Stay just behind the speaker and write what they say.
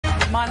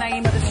Come on,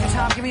 Naima, this is your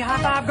time. Give me a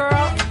high five, girl.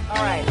 All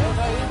right.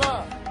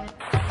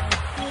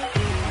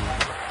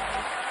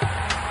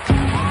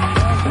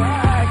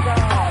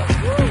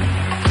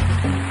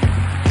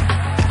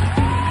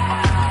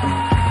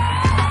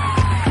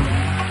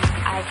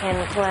 I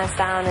can glance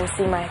down and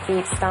see my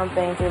feet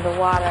stomping through the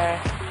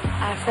water.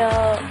 I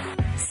feel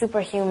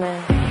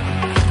superhuman.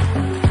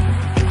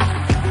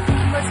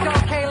 Let's go,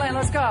 Kaylin,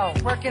 let's go.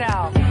 Work it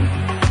out.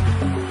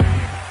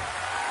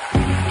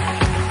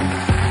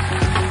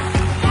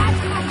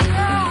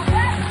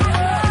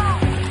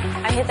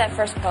 I hit that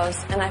first pose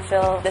and I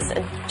feel this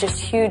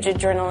just huge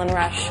adrenaline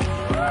rush.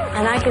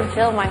 And I can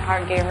feel my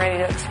heart getting ready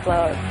to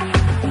explode.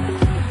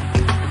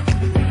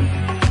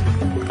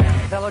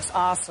 That looks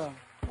awesome.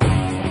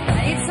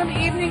 Need some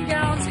evening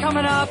gowns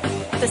coming up.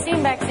 The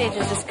scene backstage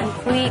is just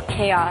complete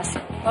chaos.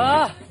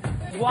 Ugh,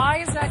 why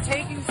is that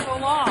taking so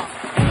long?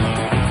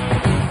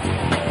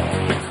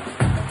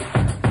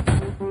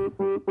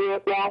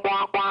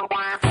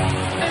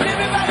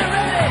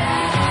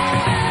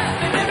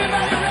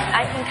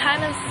 I can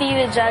kind of see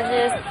the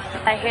judges.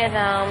 I hear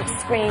them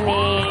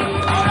screaming.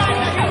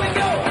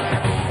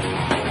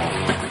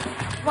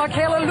 Come on,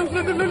 Kayla.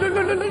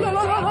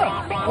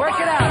 Work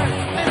it out.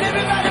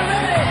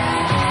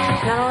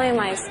 Not only am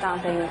I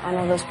stomping on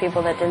all those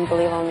people that didn't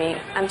believe on me,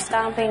 I'm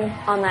stomping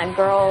on that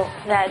girl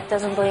that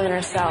doesn't believe in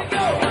herself.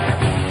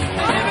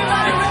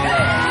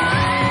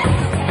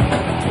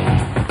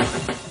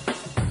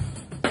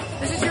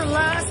 This is your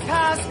last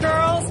pass,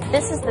 girls.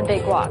 This is the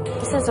big walk.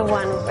 This is the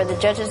one where the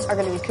judges are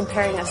going to be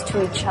comparing us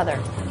to each other.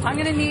 I'm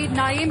going to need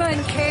Naima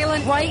and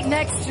Kaylin right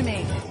next to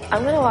me.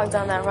 I'm going to walk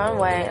down that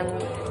runway and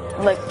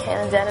look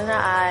Kaylin dead in her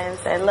eye and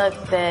say, look,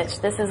 bitch,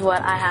 this is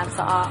what I have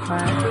to offer.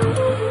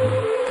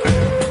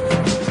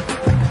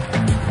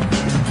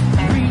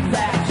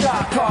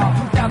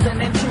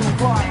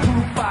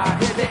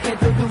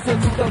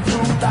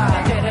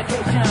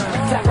 Dedication,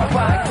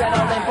 sacrifice,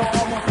 settling for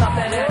almost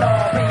nothing at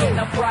all. Paying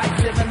the price,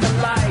 living the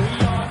life.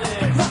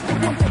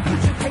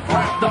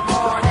 The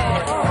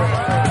hardest.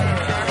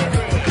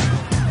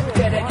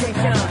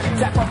 Dedication,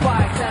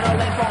 sacrifice,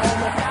 settling for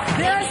almost nothing.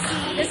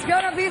 This is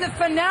gonna be the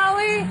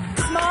finale.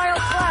 Smile,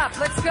 clap.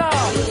 Let's go.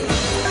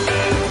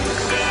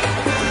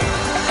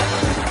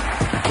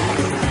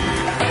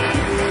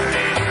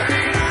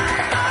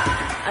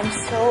 I'm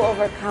so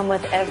overcome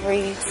with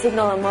every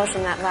signal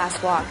emotion that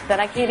last walk that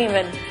I can't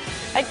even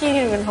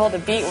hold a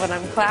beat when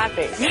I'm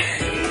clapping.